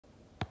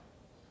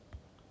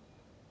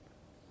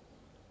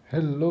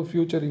Hello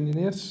future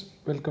engineers,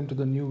 welcome to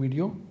the new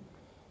video.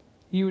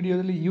 ಈ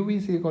ವಿಡಿಯೋದಲ್ಲಿ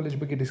UVC college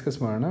ಬಗ್ಗೆ discuss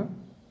ಮಾಡೋಣ.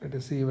 Let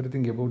us see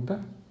everything about the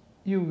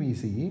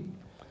UVC.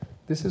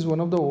 This is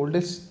one of the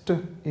oldest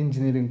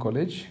engineering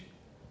college.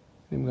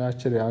 ನಿಮಗೆ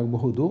ಆಶ್ಚರ್ಯ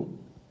ಆಗಬಹುದು.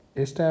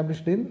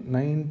 Established in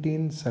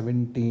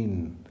 1917.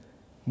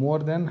 More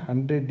than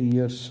 100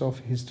 years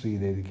of history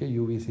ಇದೆ ಇದಕ್ಕೆ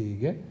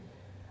UVCಗೆ.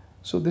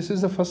 So this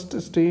is the first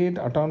state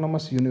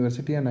autonomous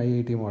university and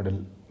IIT model.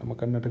 ನಮ್ಮ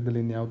ಕರ್ನಾಟಕದಲ್ಲಿ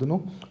ಇನ್ಯಾವುದೂ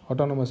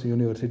autonomous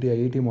university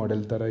IIT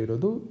model ಥರ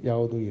ಇರೋದು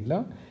ಯಾವುದೂ ಇಲ್ಲ,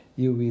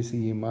 UVC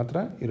ಮಾತ್ರ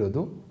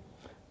ಇರೋದು.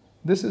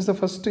 This is the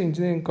first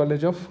engineering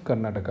college of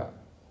Karnataka.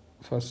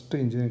 First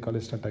engineering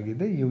college start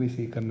ಆಗಿದೆ UVC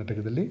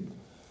ಕರ್ನಾಟಕದಲ್ಲಿ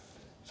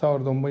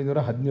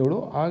 1917.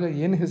 ಆಗ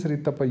ಏನು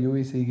ಹೆಸರಿತ್ತಪ್ಪ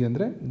UVCಗೆ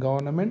ಅಂದರೆ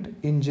ಗವರ್ನಮೆಂಟ್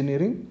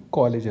ಇಂಜಿನಿಯರಿಂಗ್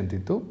ಕಾಲೇಜ್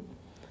ಅಂತಿತ್ತು.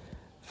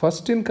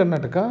 ಫಸ್ಟ್ ಇನ್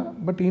ಕರ್ನಾಟಕ,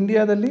 ಬಟ್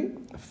ಇಂಡಿಯಾದಲ್ಲಿ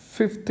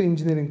 5th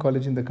engineering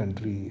college in the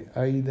country.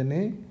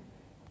 5ನೇ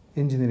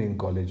ಇಂಜಿನಿಯರಿಂಗ್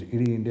ಕಾಲೇಜ್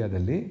ಇಡೀ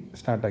ಇಂಡಿಯಾದಲ್ಲಿ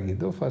ಸ್ಟಾರ್ಟ್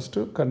ಆಗಿದ್ದು ಫಸ್ಟು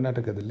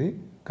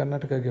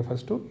ಕರ್ನಾಟಕಕ್ಕೆ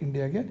ಫಸ್ಟು,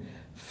 ಇಂಡಿಯಾಗೆ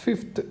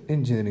 5th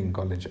ಇಂಜಿನಿಯರಿಂಗ್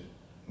ಕಾಲೇಜ್.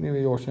 ನೀವು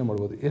ಯೋಚನೆ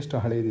ಮಾಡ್ಬೋದು ಎಷ್ಟು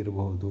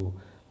ಹಳೆಯದಿರಬಹುದು.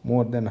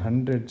 More than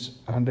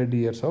 100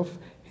 years of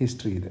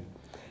history ಇದೆ.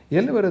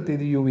 ಎಲ್ಲಿ ಬರುತ್ತೆ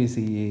ಇದು UVC?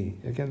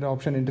 ಯಾಕೆಂದರೆ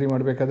ಆಪ್ಷನ್ ಎಂಟ್ರಿ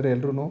ಮಾಡಬೇಕಾದ್ರೆ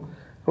ಎಲ್ಲರೂ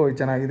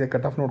ಚೆನ್ನಾಗಿದೆ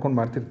ಕಟ್ ಆಫ್ ನೋಡ್ಕೊಂಡು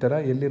ಮಾಡ್ತಿರ್ತಾರೆ,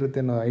 ಎಲ್ಲಿರುತ್ತೆ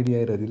ಅನ್ನೋ ಐಡಿಯಾ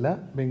ಇರೋದಿಲ್ಲ.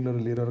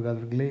 ಬೆಂಗಳೂರಲ್ಲಿ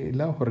ಇರೋರಿಗಾಗಲಿ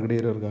ಇಲ್ಲ ಹೊರಗಡೆ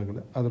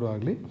ಇರೋರಿಗಾದ್ರೂ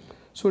ಆಗಲಿ.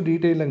 ಸೊ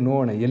ಡೀಟೇಲಾಗಿ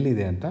ನೋಡೋಣ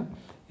ಎಲ್ಲಿದೆ ಅಂತ.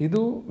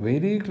 ಇದು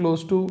ವೆರಿ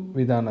ಕ್ಲೋಸ್ ಟು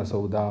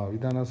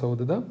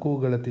ವಿಧಾನಸೌಧದ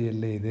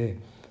ಕೂಗಳತೆಯಲ್ಲೇ ಇದೆ.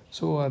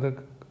 ಸೊ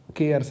ಅದಕ್ಕೆ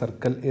KR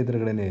ಸರ್ಕಲ್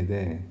ಎದುರುಗಡೆನೇ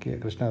ಇದೆ,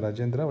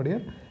 ಕೃಷ್ಣರಾಜೇಂದ್ರ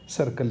ಒಡೆಯರ್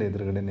ಸರ್ಕಲ್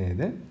ಎದುರುಗಡೆನೇ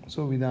ಇದೆ.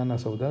 ಸೊ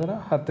ವಿಧಾನಸೌಧದ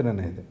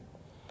ಹತ್ತಿರನೇ ಇದೆ.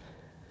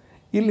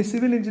 ಇಲ್ಲಿ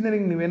ಸಿವಿಲ್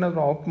ಇಂಜಿನಿಯರಿಂಗ್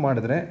ನೀವೇನಾದರೂ ಆಪ್ಟ್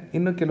ಮಾಡಿದ್ರೆ,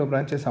 ಇನ್ನೂ ಕೆಲವು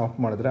ಬ್ರಾಂಚಸ್ ಆಪ್ಟ್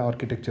ಮಾಡಿದ್ರೆ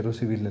ಆರ್ಕಿಟೆಕ್ಚರು,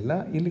 ಸಿವಿಲ್ ಎಲ್ಲ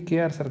ಇಲ್ಲಿ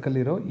KR ಸರ್ಕಲ್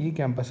ಇರೋ ಈ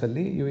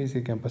ಕ್ಯಾಂಪಸಲ್ಲಿ UVC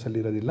ಕ್ಯಾಂಪಸಲ್ಲಿ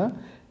ಇರೋದಿಲ್ಲ.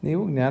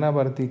 ನೀವು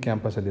ಜ್ಞಾನಭಾರತಿ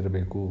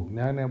ಕ್ಯಾಂಪಸಲ್ಲಿರಬೇಕು.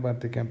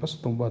 ಜ್ಞಾನಭಾರತಿ ಕ್ಯಾಂಪಸ್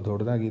ತುಂಬ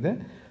ದೊಡ್ಡದಾಗಿದೆ.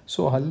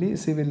 ಸೊ ಅಲ್ಲಿ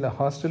ಸಿವಿಲ್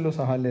ಹಾಸ್ಟೆಲ್ಲು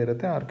ಸಹ ಅಲ್ಲೇ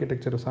ಇರುತ್ತೆ,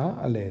 ಆರ್ಕಿಟೆಕ್ಚರು ಸಹ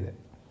ಅಲ್ಲೇ ಇದೆ.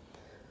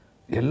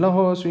 ಎಲ್ಲ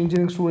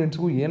ಇಂಜಿನಿಯರಿಂಗ್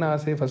ಸ್ಟೂಡೆಂಟ್ಸ್ಗೂ ಏನು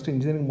ಆಸೆ, ಫಸ್ಟ್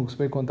ಇಂಜಿನಿಯರಿಂಗ್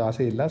ಮುಗಿಸ್ಬೇಕು ಅಂತ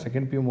ಆಸೆ ಇಲ್ಲ.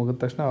 ಸೆಕೆಂಡ್ PU ಮುಗಿದ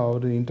ತಕ್ಷಣ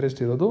ಅವ್ರ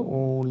ಇಂಟ್ರೆಸ್ಟ್ ಇರೋದು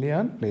ಓನ್ಲಿ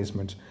ಆನ್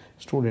ಪ್ಲೇಸ್ಮೆಂಟ್ಸ್.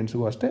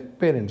 ಸ್ಟೂಡೆಂಟ್ಸ್ಗೂ ಅಷ್ಟೇ,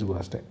 ಪೇರೆಂಟ್ಸ್ಗೂ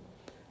ಅಷ್ಟೇ.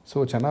 ಸೊ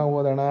ಚೆನ್ನಾಗಿ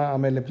ಓದೋಣ,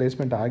 ಆಮೇಲೆ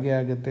ಪ್ಲೇಸ್ಮೆಂಟ್ ಆಗೇ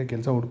ಆಗುತ್ತೆ,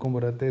 ಕೆಲಸ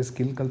ಹುಡ್ಕೊಂಬರುತ್ತೆ,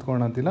 ಸ್ಕಿಲ್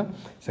ಕಲ್ತ್ಕೊಳ್ಳೋಣ ಅಂತಿಲ್ಲ.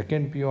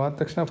 ಸೆಕೆಂಡ್ PU ಆದ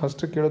ತಕ್ಷಣ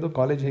ಫಸ್ಟ್ ಕೇಳೋದು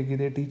ಕಾಲೇಜ್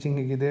ಹೇಗಿದೆ, ಟೀಚಿಂಗ್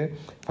ಹೇಗಿದೆ,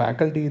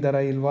 ಫ್ಯಾಕಲ್ಟಿ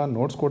ಇದ್ದಾರಾ ಇಲ್ವಾ,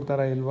 ನೋಟ್ಸ್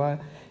ಕೊಡ್ತಾರಾ ಇಲ್ವಾ,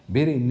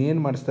 ಬೇರೆ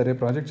ಇನ್ನೇನು ಮಾಡಿಸ್ತಾರೆ,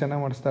 ಪ್ರಾಜೆಕ್ಟ್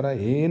ಚೆನ್ನಾಗಿ ಮಾಡಿಸ್ತಾರಾ,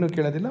 ಏನು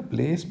ಕೇಳೋದಿಲ್ಲ,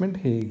 ಪ್ಲೇಸ್ಮೆಂಟ್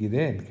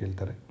ಹೇಗಿದೆ ಅಂತ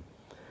ಕೇಳ್ತಾರೆ.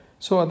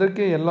 ಸೊ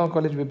ಅದಕ್ಕೆ ಎಲ್ಲ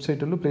ಕಾಲೇಜ್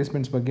ವೆಬ್ಸೈಟಲ್ಲೂ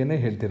ಪ್ಲೇಸ್ಮೆಂಟ್ಸ್ ಬಗ್ಗೆನೇ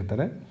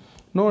ಹೇಳ್ತಿರ್ತಾರೆ.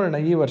 ನೋಡೋಣ,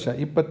 ಈ ವರ್ಷ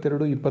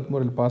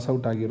 22-23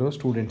 ಪಾಸ್ಔಟ್ ಆಗಿರೋ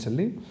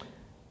ಸ್ಟೂಡೆಂಟ್ಸಲ್ಲಿ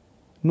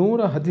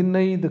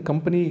 115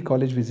 ಕಂಪನಿ ಈ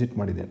ಕಾಲೇಜ್ ವಿಸಿಟ್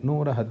ಮಾಡಿದೆ.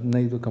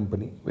 115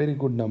 company, very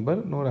good number.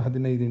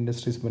 115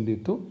 industries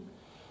ಬಂದಿತ್ತು.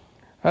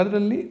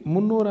 ಅದರಲ್ಲಿ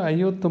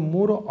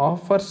 353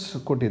 ಆಫರ್ಸ್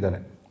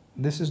ಕೊಟ್ಟಿದ್ದಾರೆ.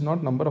 This is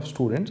not number of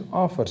students,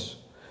 offers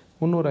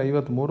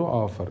 353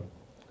 offer.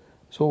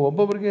 So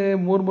ಒಬ್ಬೊಬ್ಬರಿಗೆ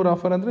 3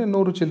 ಆಫರ್ ಅಂದರೆ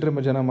 100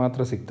 ಚಿಲ್ಲರೆ ಜನ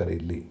ಮಾತ್ರ ಸಿಗ್ತಾರೆ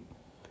ಇಲ್ಲಿ.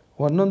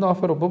 ಒಂದೊಂದು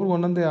ಆಫರ್, ಒಬ್ಬೊಬ್ರಿಗೆ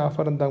ಒಂದೊಂದೇ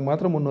ಆಫರ್ ಅಂದಾಗ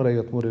ಮಾತ್ರ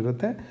 353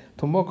 ಇರುತ್ತೆ.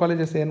 ತುಂಬ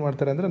ಕಾಲೇಜಸ್ ಏನು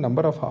ಮಾಡ್ತಾರೆ ಅಂದರೆ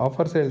ನಂಬರ್ ಆಫ್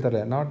ಆಫರ್ಸ್ ಹೇಳ್ತಾರೆ,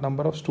 not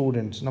number of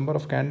students. Number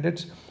of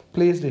candidates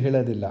placed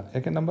ಹೇಳೋದಿಲ್ಲ.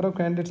 ಯಾಕೆ ನಂಬರ್ ಆಫ್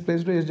ಕ್ಯಾಂಡಿಡೇಟ್ಸ್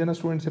ಪ್ಲೇಸ್ಡು ಎಷ್ಟು ಜನ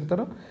ಸ್ಟೂಡೆಂಟ್ಸ್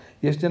ಇರ್ತಾರೋ,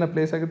 ಎಷ್ಟು ಜನ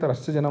ಪ್ಲೇಸ್ ಆಗಿರ್ತಾರೋ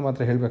ಅಷ್ಟು ಜನ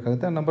ಮಾತ್ರ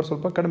ಹೇಳಬೇಕಾಗುತ್ತೆ. ಆ ನಂಬರ್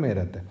ಸ್ವಲ್ಪ ಕಡಿಮೆ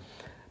ಇರುತ್ತೆ.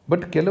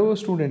 ಬಟ್ ಕೆಲವು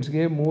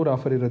ಸ್ಟೂಡೆಂಟ್ಸ್ಗೆ 3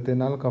 ಆಫರ್ ಇರುತ್ತೆ,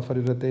 4 ಆಫರ್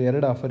ಇರುತ್ತೆ,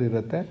 2 ಆಫರ್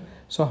ಇರುತ್ತೆ.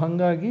 ಸೊ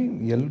ಹಾಗಾಗಿ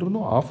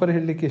ಎಲ್ಲರೂ ಆಫರ್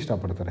ಹೇಳಲಿಕ್ಕೆ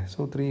ಇಷ್ಟಪಡ್ತಾರೆ. So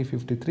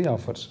 353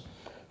 offers.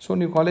 ಸೊ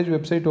ನೀವು ಕಾಲೇಜ್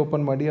ವೆಬ್ಸೈಟ್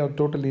ಓಪನ್ ಮಾಡಿ ಅವ್ರ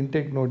ಟೋಟಲ್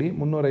ಇಂಟೇಕ್ ನೋಡಿ,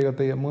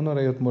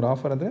 353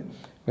 ಆಫರ್ ಅಂದರೆ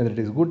whether it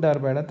is good R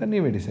ಬ್ಯಾಡ್ ಅಂತ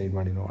ನೀವೇ ಡಿಸೈಡ್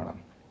ಮಾಡಿ ನೋಡೋಣ.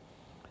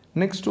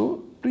 Next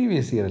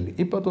previous ಇಯರಲ್ಲಿ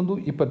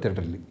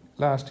 21-22ರಲ್ಲಿ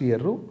last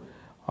year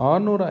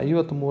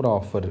 653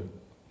 offer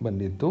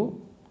ಬಂದಿತ್ತು.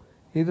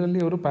 ಇದರಲ್ಲಿ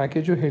ಅವರು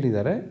ಪ್ಯಾಕೇಜು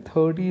ಹೇಳಿದ್ದಾರೆ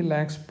 30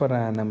 lakhs per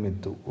annum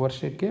ಇತ್ತು.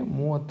 ವರ್ಷಕ್ಕೆ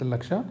 30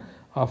 ಲಕ್ಷ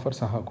ಆಫರ್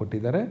ಸಹ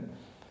ಕೊಟ್ಟಿದ್ದಾರೆ.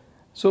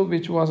 So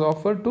which was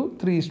offer to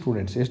 3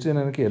 students. ಎಷ್ಟು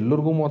ಜನಕ್ಕೆ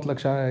ಎಲ್ಲರಿಗೂ 30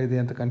 ಲಕ್ಷ ಇದೆ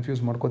ಅಂತ ಕನ್ಫ್ಯೂಸ್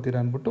ಮಾಡ್ಕೋತೀರಾ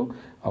ಅಂದ್ಬಿಟ್ಟು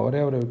ಅವರ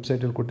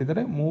ವೆಬ್ಸೈಟಲ್ಲಿ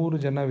ಕೊಟ್ಟಿದ್ದಾರೆ.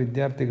 3 ಜನ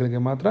ವಿದ್ಯಾರ್ಥಿಗಳಿಗೆ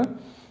ಮಾತ್ರ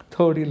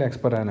 30 lakhs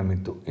per annum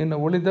ಇತ್ತು. ಇನ್ನು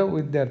ಉಳಿದ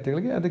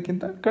ವಿದ್ಯಾರ್ಥಿಗಳಿಗೆ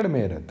ಅದಕ್ಕಿಂತ ಕಡಿಮೆ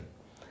ಇರುತ್ತೆ.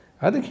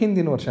 ಅದಕ್ಕೆ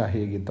ಹಿಂದಿನ ವರ್ಷ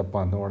ಹೇಗಿತ್ತಪ್ಪ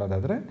ಅಂತ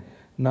ನೋಡೋದಾದರೆ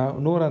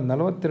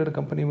 142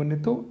 ಕಂಪನಿ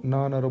ಬಂದಿತ್ತು,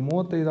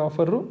 435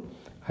 offer,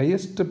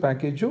 highest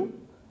package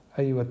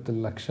 50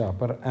 lakh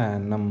per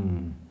annum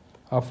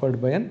offered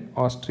by an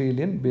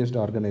Australian based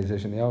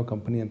organisation. ಯಾವ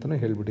ಕಂಪನಿ ಅಂತಲೂ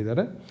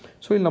ಹೇಳಿಬಿಟ್ಟಿದ್ದಾರೆ.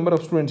 ಸೊ ಇಲ್ಲಿ ನಂಬರ್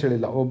ಆಫ್ ಸ್ಟೂಡೆಂಟ್ಸ್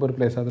ಹೇಳಿಲ್ಲ, ಒಬ್ಬರು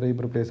ಪ್ಲೇಸ್ ಆದರೆ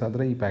ಇಬ್ಬರು ಪ್ಲೇಸ್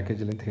ಆದರೆ ಈ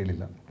ಪ್ಯಾಕೇಜಲ್ಲಿ ಅಂತ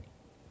ಹೇಳಿಲ್ಲ.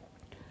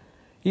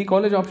 ಈ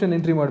ಕಾಲೇಜ್ ಆಪ್ಷನ್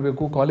ಎಂಟ್ರಿ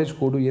ಮಾಡಬೇಕು. ಕಾಲೇಜ್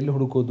ಕೋಡು ಎಲ್ಲಿ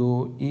ಹುಡುಕೋದು?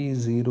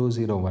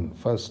 E001.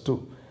 ಫಸ್ಟು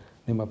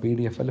ನಿಮ್ಮ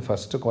PDF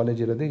ಫಸ್ಟ್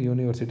ಕಾಲೇಜ್ ಇರೋದೇ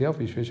university of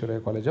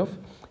Visvesvaraya college of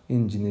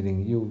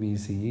engineering,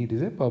 UVC. It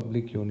is A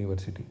public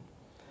university.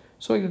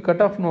 So ಈಗ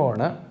ಕಟ್ ಆಫ್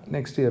ನೋಡೋಣ.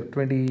 ನೆಕ್ಸ್ಟ್ ಇಯರ್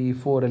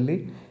 24ರಲ್ಲಿ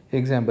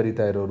ಎಕ್ಸಾಮ್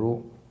ಬರೀತಾ ಇರೋರು,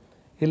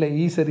 ಇಲ್ಲ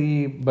ಈ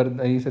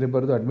ಸರಿ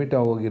ಬರೆದು ಅಡ್ಮಿಟ್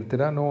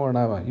ಆಗೋಗಿರ್ತೀರ, ನೋಡೋಣ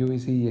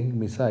UVC ಹೆಂಗೆ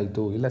ಮಿಸ್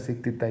ಆಯಿತು, ಇಲ್ಲ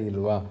ಸಿಗ್ತಿತ್ತಾ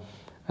ಇಲ್ವಾ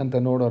ಅಂತ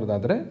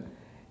ನೋಡೋದಾದರೆ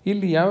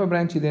ಇಲ್ಲಿ ಯಾವ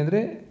ಬ್ರ್ಯಾಂಚ್ ಇದೆ ಅಂದರೆ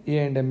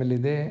A&ML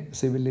ಇದೆ,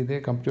 ಸಿವಿಲ್ ಇದೆ,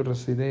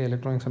 ಕಂಪ್ಯೂಟರ್ಸ್ ಇದೆ,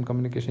 ಎಲೆಕ್ಟ್ರಾನಿಕ್ಸ್ ಆ್ಯಂಡ್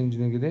ಕಮ್ಯುನಿಕೇಷನ್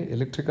ಇಂಜಿನಿಯರಿಂಗ್ ಇದೆ,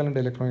 ಎಲೆಕ್ಟ್ರಿಕಲ್ ಆ್ಯಂಡ್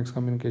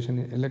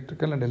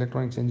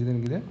ಎಲೆಕ್ಟ್ರಾನಿಕ್ಸ್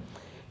ಇಂಜಿನಿಯರಿಂಗ್ ಇದೆ,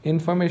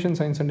 information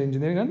science and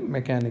engineering and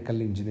mechanical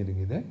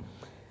engineering ಇದೆ.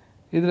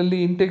 ಇದರಲ್ಲಿ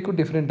ಇಂಟೇಕು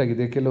ಡಿಫ್ರೆಂಟ್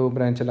ಆಗಿದೆ. ಕೆಲವು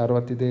ಬ್ರ್ಯಾಂಚಲ್ಲಿ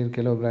 60 ಇದೆ,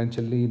 ಕೆಲವು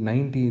ಬ್ರ್ಯಾಂಚಲ್ಲಿ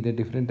 90 ಇದೆ,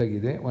 ಡಿಫ್ರೆಂಟ್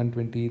ಆಗಿದೆ,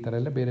 120 ಈ ಥರ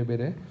ಎಲ್ಲ ಬೇರೆ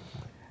ಬೇರೆ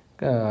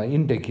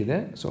ಇಂಟೇಕ್ ಇದೆ.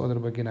 ಸೊ ಅದ್ರ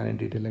ಬಗ್ಗೆ ನಾನೇನು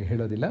ಡೀಟೇಲಾಗಿ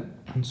ಹೇಳೋದಿಲ್ಲ.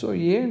 ಸೊ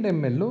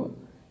A&ML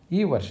ಈ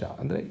ವರ್ಷ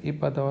ಅಂದರೆ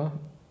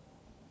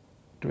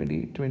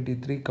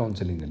 2023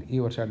 ಕೌನ್ಸಿಲಿಂಗಲ್ಲಿ ಈ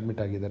ವರ್ಷ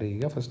ಅಡ್ಮಿಟ್ ಆಗಿದ್ದಾರೆ.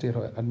 ಈಗ ಫಸ್ಟ್ ಇಯರ್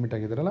ಅಡ್ಮಿಟ್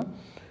ಆಗಿದ್ದಾರಲ್ಲ,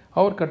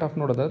 ಅವ್ರ ಕಟ್ ಆಫ್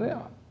ನೋಡೋದಾದರೆ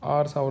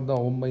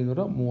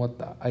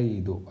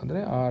 6,935 ಅಂದರೆ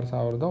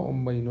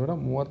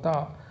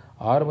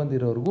 6,936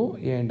 ಬಂದಿರೋರಿಗೂ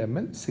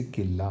A&ML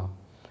ಸಿಕ್ಕಿಲ್ಲ.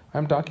 I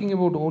am talking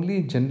about only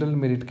general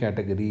merit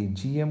category.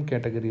 GM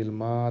ಕ್ಯಾಟಗರಿಯಲ್ಲಿ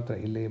ಮಾತ್ರ,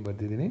 ಇಲ್ಲೇ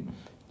ಬರ್ತಿದ್ದೀನಿ,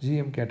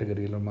 GM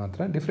ಕ್ಯಾಟಗರಿಯಲ್ಲಿ ಮಾತ್ರ.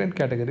 ಡಿಫ್ರೆಂಟ್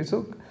ಕ್ಯಾಟಗರೀಸು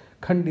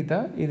ಖಂಡಿತ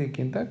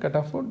ಇದಕ್ಕಿಂತ ಕಟ್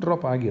ಆಫು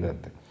ಡ್ರಾಪ್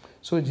ಆಗಿರುತ್ತೆ.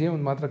 ಸೊ GM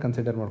ಮಾತ್ರ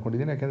ಕನ್ಸಿಡರ್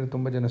ಮಾಡ್ಕೊಂಡಿದ್ದೀನಿ, ಯಾಕೆಂದರೆ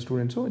ತುಂಬ ಜನ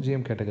ಸ್ಟೂಡೆಂಟ್ಸು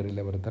GM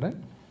ಕ್ಯಾಟಗರಿಯಲ್ಲೇ ಬರ್ತಾರೆ.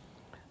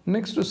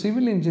 ನೆಕ್ಸ್ಟು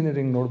ಸಿವಿಲ್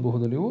ಇಂಜಿನಿಯರಿಂಗ್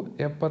ನೋಡಬಹುದು ನೀವು,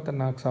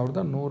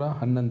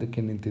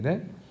 74,111ಕ್ಕೆ ನಿಂತಿದೆ.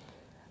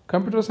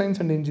 Computer science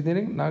and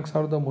engineering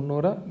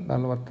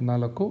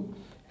 4,344.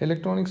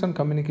 Electronics and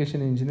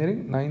communication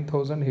engineering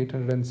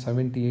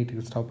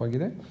 9,878ಗೆ stop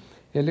ಆಗಿದೆ.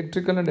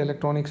 Electrical and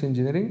electronics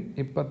engineering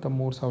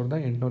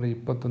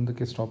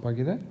 23,821ಕ್ಕೆ stop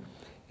ಆಗಿದೆ.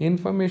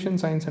 ಇನ್ಫಾರ್ಮೇಷನ್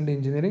ಸೈನ್ಸ್ ಆ್ಯಂಡ್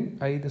ಇಂಜಿನಿಯರಿಂಗ್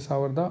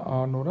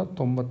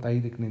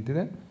 5,695ಕ್ಕೆ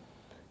ನಿಂತಿದೆ.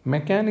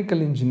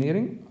 Mechanical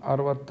engineering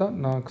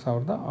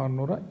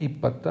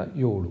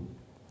 64,627.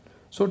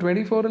 ಸೊ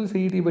 24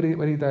 CET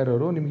ಬರೀತಾ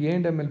ಇರೋರು ನಿಮ್ಗೆ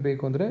A&ML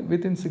ಬೇಕು ಅಂದರೆ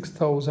ವಿತಿನ್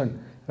 6,000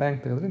 ರ್ಯಾಂಕ್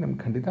ತೆಗೆದ್ರೆ ನಿಮ್ಗೆ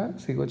ಖಂಡಿತ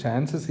ಸಿಗೋ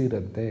ಚಾನ್ಸಸ್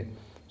ಇರುತ್ತೆ.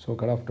 ಸೊ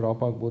ಕಟ್ ಆಫ್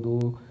ಡ್ರಾಪ್ ಆಗ್ಬೋದು,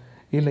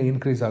 ಇಲ್ಲ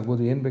ಇನ್ಕ್ರೀಸ್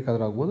ಆಗ್ಬೋದು, ಏನು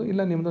ಬೇಕಾದರೂ ಆಗ್ಬೋದು.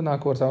 ಇಲ್ಲ ನಿಮ್ಮದು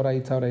 4,000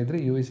 5,000 ಇದ್ದರೆ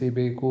Uvce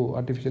ಬೇಕು,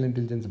 ಆರ್ಟಿಫಿಷಿಯಲ್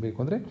ಇಂಟೆಲಿಜೆನ್ಸ್ ಬೇಕು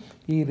ಅಂದರೆ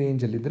ಈ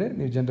ರೇಂಜಲ್ಲಿದ್ದರೆ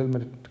ನೀವು ಜನರಲ್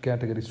ಮೆರಿಟ್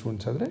ಕ್ಯಾಟಗರಿ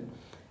ಸ್ಟೂಡೆಂಟ್ಸ್ ಆದರೆ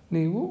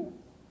ನೀವು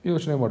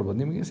ಯೋಚನೆ ಮಾಡ್ಬೋದು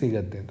ನಿಮಗೆ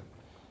ಸಿಗತ್ತೆ ಅಂತ.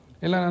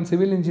 ಇಲ್ಲ ನಾನು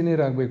ಸಿವಿಲ್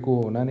ಇಂಜಿನಿಯರ್ ಆಗಬೇಕು,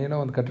 ನಾನೇನೋ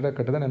ಒಂದು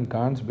ಕಟ್ಟಡ ನಾನು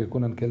ಕಾಣಿಸ್ಬೇಕು,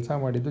 ನಾನು ಕೆಲಸ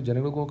ಮಾಡಿದ್ದು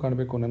ಜನಗಳಿಗೂ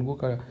ಕಾಣಬೇಕು, ನನಗೂ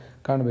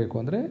ಕಾಣಬೇಕು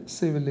ಅಂದರೆ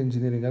ಸಿವಿಲ್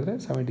ಇಂಜಿನಿಯರಿಂಗ್ ಆದರೆ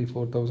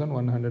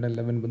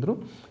 74,111 ಬಂದರೂ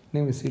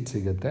ನಿಮಗೆ ಸೀಟ್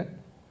ಸಿಗುತ್ತೆ.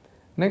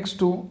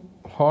 ನೆಕ್ಸ್ಟು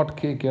ಹಾಟ್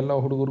ಕೇಕ್, ಎಲ್ಲ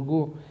ಹುಡುಗರಿಗೂ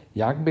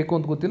ಯಾಕೆ ಬೇಕು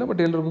ಅಂತ ಗೊತ್ತಿಲ್ಲ,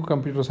 ಬಟ್ ಎಲ್ರಿಗೂ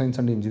ಕಂಪ್ಯೂಟರ್ ಸೈನ್ಸ್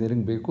ಆ್ಯಂಡ್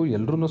ಇಂಜಿನಿಯರಿಂಗ್ ಬೇಕು.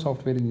 ಎಲ್ಲರೂ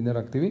ಸಾಫ್ಟ್ವೇರ್ ಇಂಜಿನಿಯರ್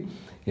ಆಗ್ತೀವಿ,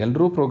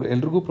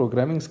 ಎಲ್ರಿಗೂ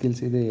ಪ್ರೋಗ್ರಾಮಿಂಗ್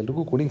ಸ್ಕಿಲ್ಸ್ ಇದೆ,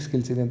 ಎಲ್ರಿಗೂ ಕೋಡಿಂಗ್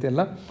ಸ್ಕಿಲ್ಸ್ ಇದೆ ಅಂತ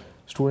ಎಲ್ಲ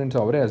ಸ್ಟೂಡೆಂಟ್ಸ್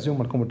ಅವರೇ ಅಸ್ಯೂಮ್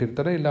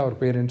ಮಾಡ್ಕೊಂಬಿಟ್ಟಿರ್ತಾರೆ, ಇಲ್ಲ ಅವ್ರ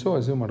ಪೇರೆಂಟ್ಸು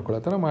ಅಸ್ಯೂಮ್ ಮಾಡ್ಕೊಳ್ಳೋ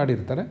ಥರ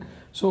ಮಾಡಿರ್ತಾರೆ.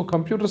 ಸೊ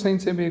ಕಂಪ್ಯೂಟರ್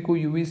ಸೈನ್ಸೇ ಬೇಕು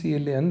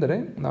Uvceಯಲ್ಲಿ ಅಂದರೆ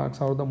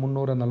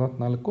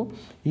 4,344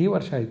 ಈ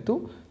ವರ್ಷ ಇತ್ತು.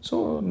 ಸೊ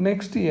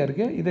ನೆಕ್ಸ್ಟ್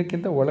ಇಯರ್ಗೆ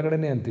ಇದಕ್ಕಿಂತ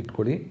ಒಳಗಡೆ ಅಂತ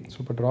ಇಟ್ಕೊಳ್ಳಿ,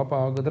 ಸ್ವಲ್ಪ ಡ್ರಾಪ್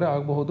ಆಗಿದ್ರೆ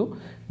ಆಗಬಹುದು.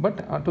 But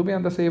to B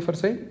on the safer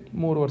side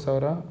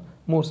 3,500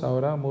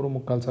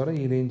 3,500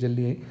 ಈ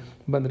ರೇಂಜಲ್ಲಿ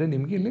ಬಂದರೆ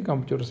ನಿಮಗೆ ಇಲ್ಲಿ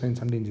ಕಂಪ್ಯೂಟರ್ ಸೈನ್ಸ್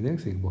ಆ್ಯಂಡ್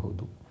ಇಂಜಿನಿಯರಿಂಗ್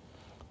ಸಿಗಬಹುದು.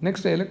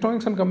 Next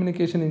electronics and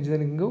communication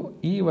engineering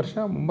ಈ ವರ್ಷ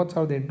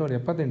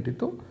 9,878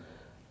 ಇತ್ತು.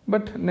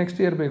 ಬಟ್ ನೆಕ್ಸ್ಟ್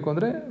ಇಯರ್ ಬೇಕು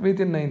ಅಂದರೆ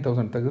ವಿತಿನ್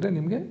 9,000 ತೆಗೆದ್ರೆ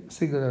ನಿಮಗೆ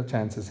ಸಿಗೋ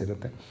ಚಾನ್ಸಸ್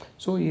ಇರುತ್ತೆ.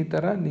 ಸೊ ಈ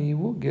ಥರ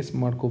ನೀವು ಗೆಸ್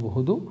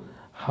ಮಾಡ್ಕೋಬಹುದು.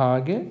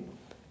 ಹಾಗೆ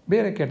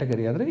ಬೇರೆ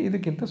ಕ್ಯಾಟಗರಿ ಆದರೆ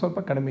ಇದಕ್ಕಿಂತ ಸ್ವಲ್ಪ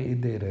ಕಡಿಮೆ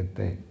ಇದ್ದೇ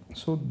ಇರುತ್ತೆ.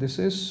 So this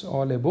is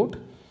all about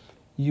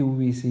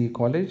Uvce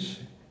college,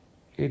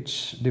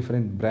 it's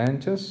different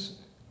branches,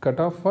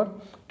 cut off for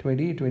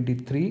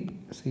 2023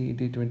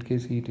 CET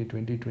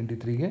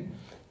 2023ಗೆ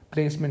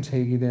placements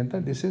ಹೇಗಿದೆ ಅಂತ.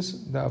 This is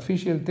the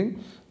official thing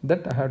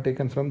that I have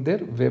taken from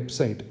there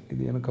website.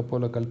 ಇದೇನು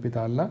ಕಪೋಲ ಕಲ್ಪಿತ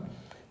ಅಲ್ಲ.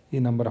 ಈ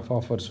number of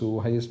offers,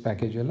 highest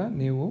package ಎಲ್ಲ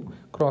ನೀವು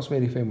cross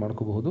verify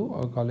ಮಾಡ್ಕೋಬಹುದು.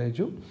 ಆ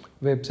ಕಾಲೇಜು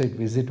ವೆಬ್ಸೈಟ್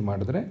ವಿಸಿಟ್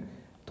ಮಾಡಿದ್ರೆ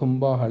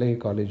ತುಂಬ ಹಳೆಯ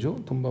ಕಾಲೇಜು,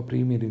 ತುಂಬ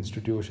ಪ್ರೀಮಿಯರ್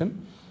ಇನ್ಸ್ಟಿಟ್ಯೂಷನ್.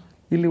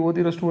 ಇಲ್ಲಿ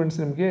ಓದಿರೋ ಸ್ಟೂಡೆಂಟ್ಸ್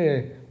ನಿಮಗೆ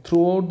ಥ್ರೂ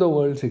ಔಟ್ ದ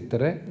ವರ್ಲ್ಡ್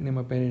ಸಿಗ್ತಾರೆ. ನಿಮ್ಮ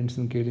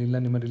ಪೇರೆಂಟ್ಸ್ನ ಕೇಳಿ, ಇಲ್ಲ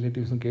ನಿಮ್ಮ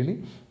ರಿಲೇಟಿವ್ಸ್ನ ಕೇಳಿ,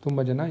 ತುಂಬ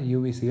ಜನ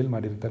Uvceಯಲ್ಲಿ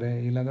ಮಾಡಿರ್ತಾರೆ,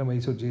 ಇಲ್ಲಾಂದರೆ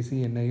ಮೈಸೂರು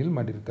JCNIಯಲ್ಲಿ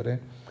ಮಾಡಿರ್ತಾರೆ.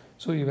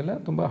 ಸೊ ಇವೆಲ್ಲ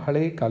ತುಂಬ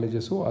ಹಳೆಯ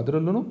ಕಾಲೇಜಸ್ಸು.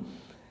 ಅದರಲ್ಲೂ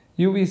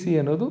Uvce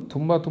ಅನ್ನೋದು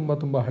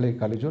ತುಂಬ ಹಳೆಯ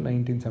ಕಾಲೇಜು,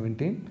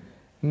 1917.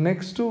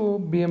 ನೆಕ್ಸ್ಟು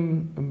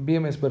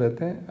BMS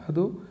ಬರುತ್ತೆ,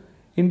 ಅದು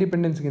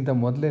ಇಂಡಿಪೆಂಡೆನ್ಸ್ಗಿಂತ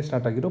ಮೊದಲೇ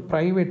ಸ್ಟಾರ್ಟ್ ಆಗಿರೋ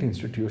ಪ್ರೈವೇಟ್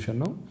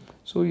ಇನ್ಸ್ಟಿಟ್ಯೂಷನ್ನು.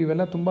 ಸೊ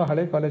ಇವೆಲ್ಲ ತುಂಬ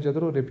ಹಳೆ ಕಾಲೇಜ್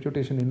ಆದರೂ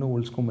ರೆಪ್ಯುಟೇಷನ್ ಇನ್ನೂ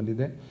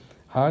ಉಳಿಸ್ಕೊಂಬಂದಿದೆ.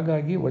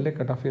 ಹಾಗಾಗಿ ಒಳ್ಳೆ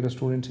ಕಟ್ ಆಫ್ ಇರೋ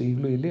ಸ್ಟೂಡೆಂಟ್ಸ್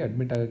ಈಗಲೂ ಇಲ್ಲಿ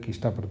ಅಡ್ಮಿಟ್ ಆಗೋಕ್ಕೆ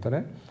ಇಷ್ಟಪಡ್ತಾರೆ.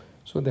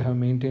 So they have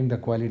maintain the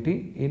quality.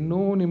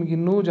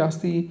 ನಿಮಗಿನ್ನೂ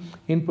ಜಾಸ್ತಿ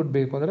ಇನ್ಪುಟ್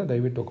ಬೇಕು ಅಂದರೆ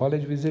ದಯವಿಟ್ಟು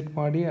ಕಾಲೇಜ್ ವಿಸಿಟ್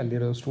ಮಾಡಿ,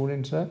 ಅಲ್ಲಿರೋ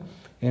ಸ್ಟೂಡೆಂಟ್ಸ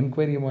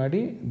ಎನ್ಕ್ವೈರಿ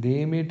ಮಾಡಿ. They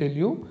may tell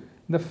you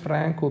the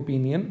frank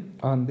opinion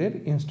on there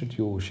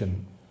institution.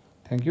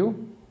 Thank you.